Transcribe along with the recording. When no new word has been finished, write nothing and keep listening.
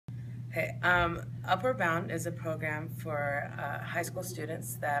Hey, Upward Bound is a program for high school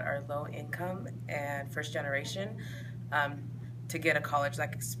students that are low income and first generation um, to get a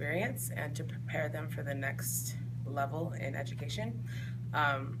college-like experience and to prepare them for the next level in education.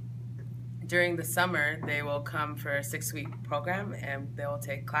 Um, During the summer, they will come for a 6-week program and they will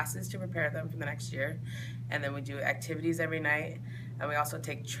take classes to prepare them for the next year. And then we do activities every night. And we also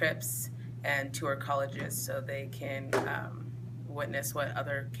take trips and tour colleges so they can witness what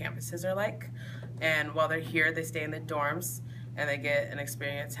other campuses are like. And while they're here, they stay in the dorms and they get an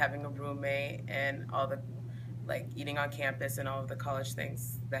experience having a roommate and all the like eating on campus and all of the college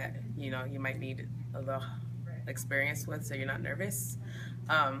things that you might need a little experience with so you're not nervous.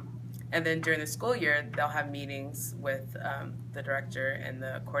 And then during the school year, they'll have meetings with the director and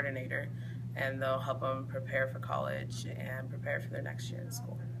the coordinator, and they'll help them prepare for college and prepare for their next year in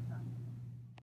school.